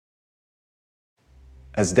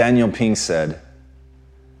As Daniel Pink said,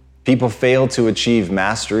 people fail to achieve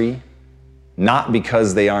mastery not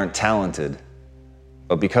because they aren't talented,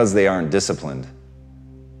 but because they aren't disciplined.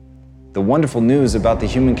 The wonderful news about the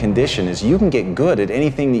human condition is you can get good at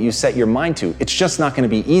anything that you set your mind to. It's just not going to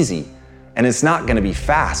be easy, and it's not going to be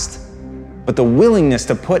fast. But the willingness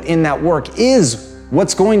to put in that work is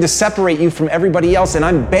what's going to separate you from everybody else. And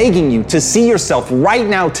I'm begging you to see yourself right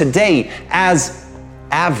now, today, as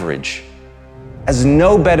average, as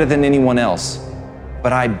no better than anyone else.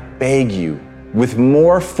 But I beg you, with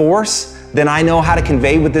more force than I know how to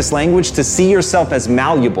convey with this language, to see yourself as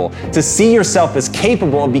malleable, to see yourself as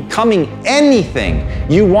capable of becoming anything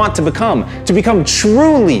you want to become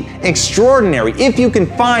truly extraordinary, if you can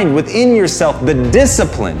find within yourself the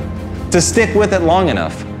discipline to stick with it long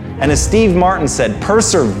enough. And as Steve Martin said,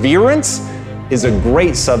 perseverance is a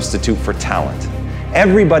great substitute for talent.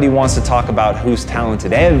 Everybody wants to talk about who's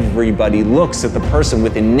talented. Everybody looks at the person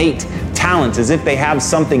with innate talent as if they have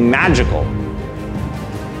something magical.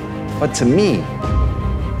 But to me,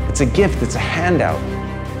 it's a gift, it's a handout,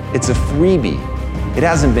 it's a freebie. It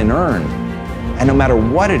hasn't been earned. And no matter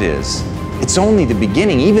what it is, it's only the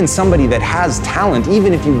beginning. Even somebody that has talent,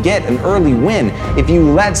 even if you get an early win, if you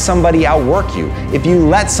let somebody outwork you, if you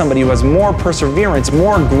let somebody who has more perseverance,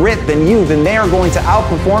 more grit than you, then they are going to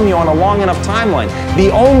outperform you on a long enough timeline. The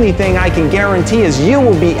only thing I can guarantee is you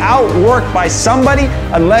will be outworked by somebody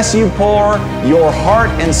unless you pour your heart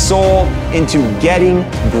and soul into getting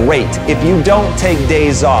great. If you don't take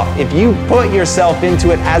days off, if you put yourself into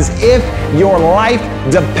it as if your life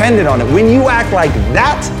depended on it, when you act like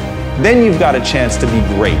that, then you've got a chance to be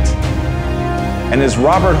great. And as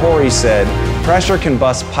Robert Horry said, pressure can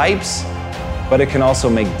bust pipes, but it can also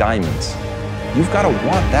make diamonds. You've got to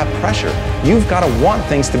want that pressure. You've got to want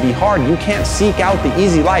things to be hard. You can't seek out the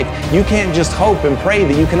easy life. You can't just hope and pray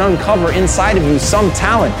that you can uncover inside of you some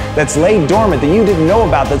talent that's laid dormant that you didn't know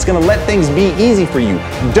about that's going to let things be easy for you.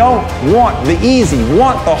 Don't want the easy.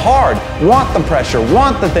 Want the hard. Want the pressure.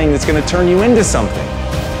 Want the thing that's going to turn you into something.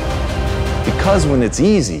 Because when it's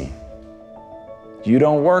easy, you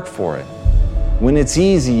don't work for it. When it's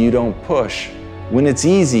easy, you don't push. When it's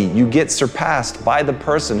easy, you get surpassed by the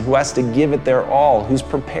person who has to give it their all, who's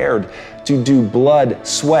prepared to do blood,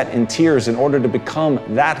 sweat, and tears in order to become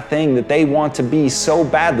that thing that they want to be so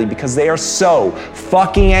badly because they are so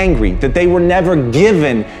fucking angry that they were never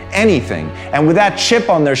given anything. And with that chip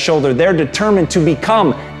on their shoulder, they're determined to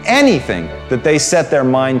become anything that they set their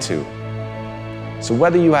mind to. So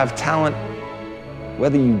whether you have talent,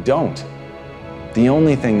 whether you don't, the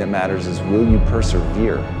only thing that matters is, will you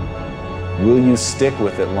persevere? Will you stick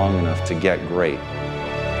with it long enough to get great?